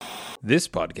This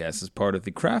podcast is part of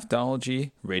the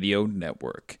Craftology Radio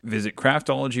Network. Visit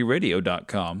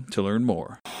craftologyradio.com to learn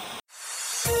more.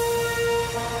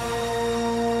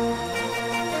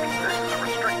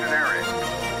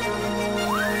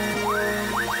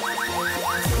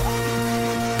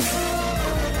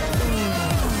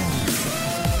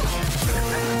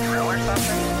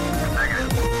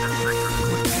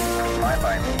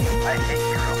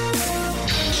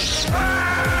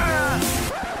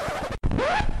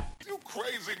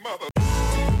 Crazy mother.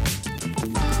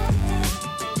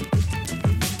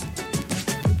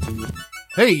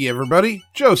 Hey everybody,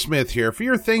 Joe Smith here for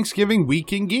your Thanksgiving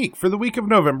Week in Geek for the week of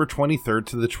November 23rd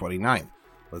to the 29th.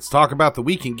 Let's talk about the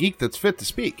Week in Geek that's fit to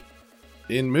speak.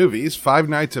 In movies, Five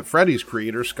Nights at Freddy's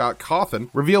creator Scott Cawthon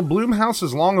revealed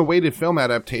Blumhouse's long-awaited film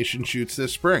adaptation shoots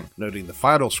this spring, noting the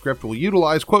final script will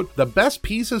utilize, quote, the best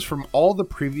pieces from all the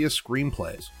previous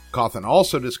screenplays. Cawthon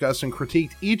also discussed and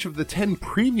critiqued each of the 10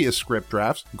 previous script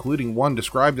drafts, including one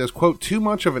described as, quote, too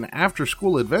much of an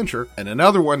after-school adventure, and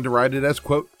another one derided as,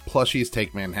 quote, Plushies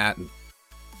Take Manhattan.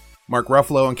 Mark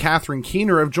Ruffalo and Catherine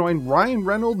Keener have joined Ryan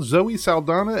Reynolds, Zoe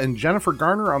Saldana, and Jennifer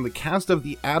Garner on the cast of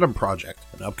The Adam Project,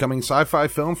 an upcoming sci-fi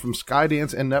film from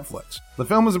Skydance and Netflix. The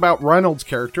film is about Reynolds'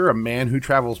 character, a man who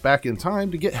travels back in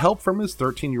time to get help from his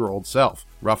 13-year-old self.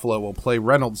 Ruffalo will play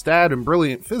Reynolds' dad and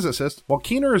brilliant physicist, while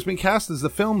Keener has been cast as the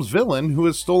film's villain who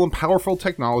has stolen powerful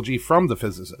technology from the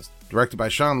physicist. Directed by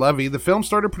Sean Levy, the film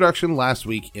started production last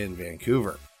week in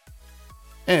Vancouver.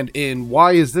 And in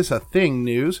Why Is This a Thing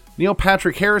news, Neil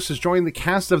Patrick Harris has joined the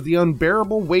cast of The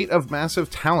Unbearable Weight of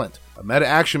Massive Talent, a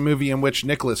meta-action movie in which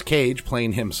Nicolas Cage,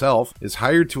 playing himself, is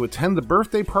hired to attend the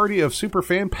birthday party of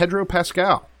superfan Pedro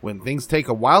Pascal. When things take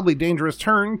a wildly dangerous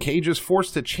turn, Cage is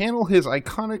forced to channel his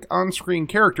iconic on-screen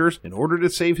characters in order to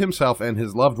save himself and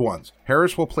his loved ones.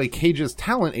 Harris will play Cage's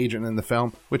talent agent in the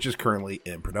film, which is currently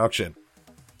in production.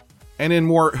 And in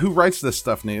more Who Writes This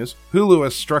Stuff news, Hulu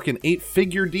has struck an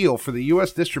 8-figure deal for the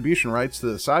U.S. distribution rights to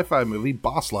the sci-fi movie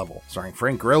Boss Level, starring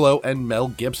Frank Grillo and Mel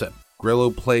Gibson.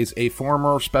 Grillo plays a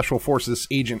former Special Forces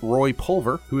agent Roy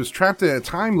Pulver, who is trapped in a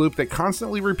time loop that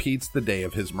constantly repeats the day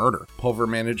of his murder. Pulver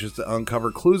manages to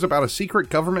uncover clues about a secret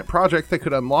government project that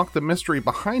could unlock the mystery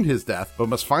behind his death, but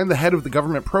must find the head of the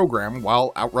government program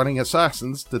while outrunning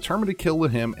assassins determined to kill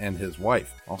him and his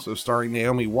wife. Also starring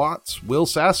Naomi Watts, Will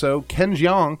Sasso, Ken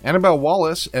Jeong, Annabelle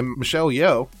Wallace, and Michelle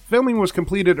Yeoh, filming was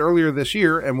completed earlier this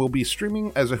year and will be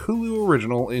streaming as a Hulu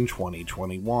original in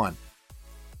 2021.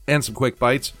 And some quick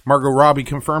bites. Margot Robbie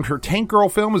confirmed her Tank Girl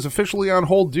film is officially on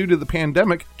hold due to the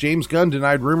pandemic. James Gunn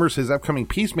denied rumors his upcoming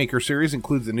Peacemaker series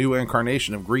includes a new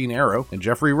incarnation of Green Arrow. And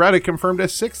Jeffrey Reddick confirmed a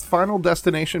 6th Final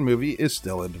Destination movie is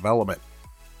still in development.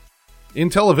 In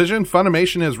television,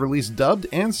 Funimation has released dubbed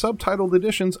and subtitled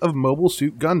editions of Mobile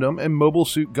Suit Gundam and Mobile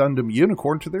Suit Gundam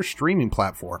Unicorn to their streaming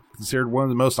platform. Considered one of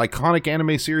the most iconic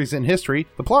anime series in history,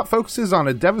 the plot focuses on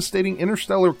a devastating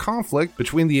interstellar conflict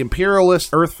between the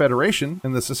imperialist Earth Federation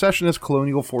and the secessionist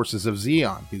colonial forces of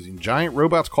Zeon, using giant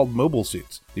robots called mobile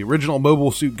suits. The original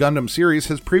Mobile Suit Gundam series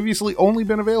has previously only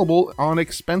been available on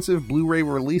expensive Blu-ray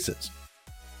releases.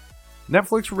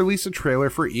 Netflix released a trailer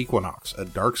for Equinox, a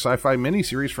dark sci-fi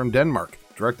miniseries from Denmark.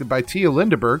 Directed by Tia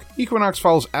Lindeberg, Equinox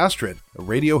follows Astrid, a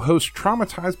radio host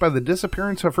traumatized by the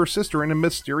disappearance of her sister in a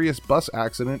mysterious bus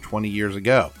accident 20 years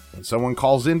ago. When someone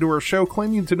calls into her show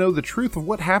claiming to know the truth of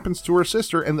what happens to her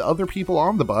sister and the other people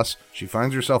on the bus, she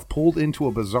finds herself pulled into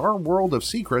a bizarre world of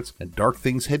secrets and dark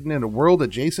things hidden in a world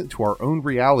adjacent to our own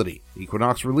reality.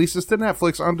 Equinox releases to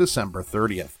Netflix on December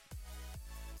 30th.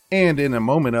 And in a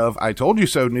moment of I Told You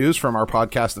So news from our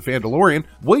podcast The Fandalorian,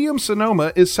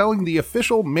 Williams-Sonoma is selling the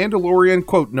official Mandalorian,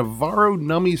 quote, Navarro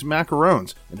Nummies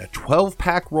macarons in a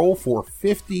 12-pack roll for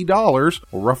 $50,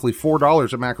 or roughly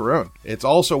 $4 a macaron. It's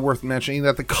also worth mentioning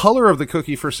that the color of the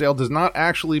cookie for sale does not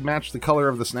actually match the color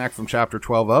of the snack from Chapter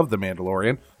 12 of The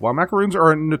Mandalorian. While macaroons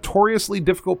are a notoriously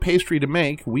difficult pastry to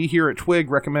make, we here at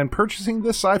Twig recommend purchasing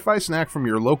this sci-fi snack from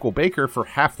your local baker for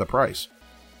half the price.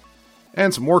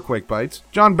 And some more quick bites.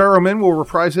 John Barrowman will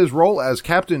reprise his role as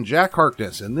Captain Jack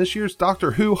Harkness in this year's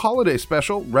Doctor Who holiday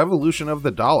special, Revolution of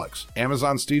the Daleks.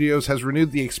 Amazon Studios has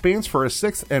renewed The Expanse for a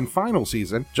 6th and final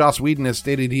season. Joss Whedon has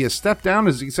stated he has stepped down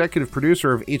as executive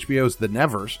producer of HBO's The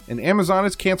Nevers, and Amazon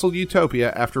has canceled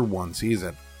Utopia after 1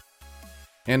 season.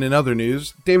 And in other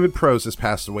news, David Prowse has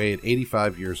passed away at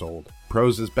 85 years old.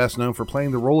 Prowse is best known for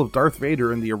playing the role of Darth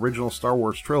Vader in the original Star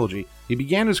Wars trilogy. He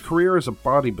began his career as a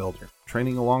bodybuilder,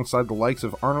 training alongside the likes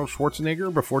of Arnold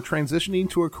Schwarzenegger before transitioning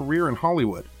to a career in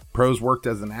Hollywood. Prowse worked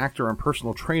as an actor and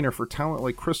personal trainer for talent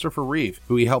like Christopher Reeve,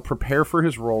 who he helped prepare for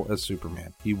his role as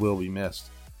Superman. He will be missed.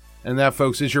 And that,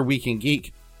 folks, is your Week in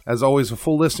Geek. As always, a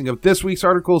full listing of this week's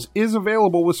articles is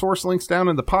available with source links down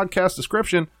in the podcast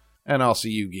description, and I'll see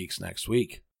you geeks next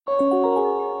week.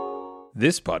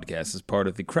 This podcast is part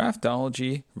of the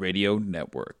Craftology Radio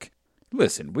Network.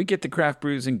 Listen, We Get the Craft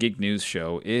Brews and Geek News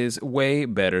show is way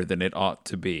better than it ought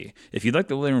to be. If you'd like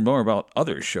to learn more about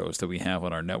other shows that we have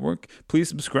on our network, please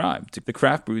subscribe to the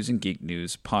Craft Brews and Geek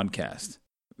News podcast.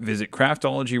 Visit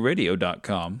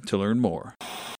craftologyradio.com to learn more.